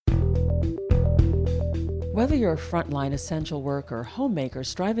Whether you're a frontline essential worker, homemaker,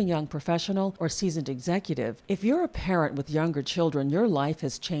 striving young professional, or seasoned executive, if you're a parent with younger children, your life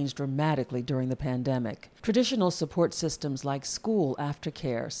has changed dramatically during the pandemic. Traditional support systems like school,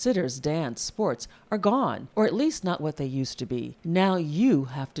 aftercare, sitters, dance, sports are gone, or at least not what they used to be. Now you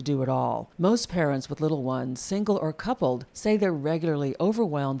have to do it all. Most parents with little ones, single or coupled, say they're regularly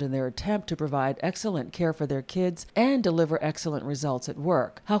overwhelmed in their attempt to provide excellent care for their kids and deliver excellent results at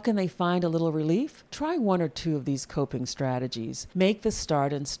work. How can they find a little relief? Try one or two of these coping strategies. Make the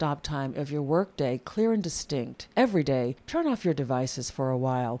start and stop time of your workday clear and distinct. Every day, turn off your devices for a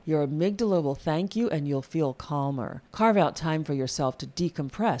while. Your amygdala will thank you and you'll feel calmer. Carve out time for yourself to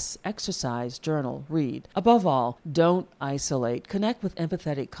decompress, exercise, journal, read. Above all, don't isolate. Connect with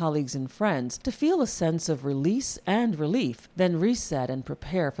empathetic colleagues and friends to feel a sense of release and relief. Then reset and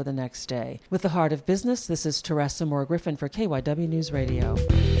prepare for the next day. With the heart of business, this is Teresa Moore Griffin for KYW News Radio.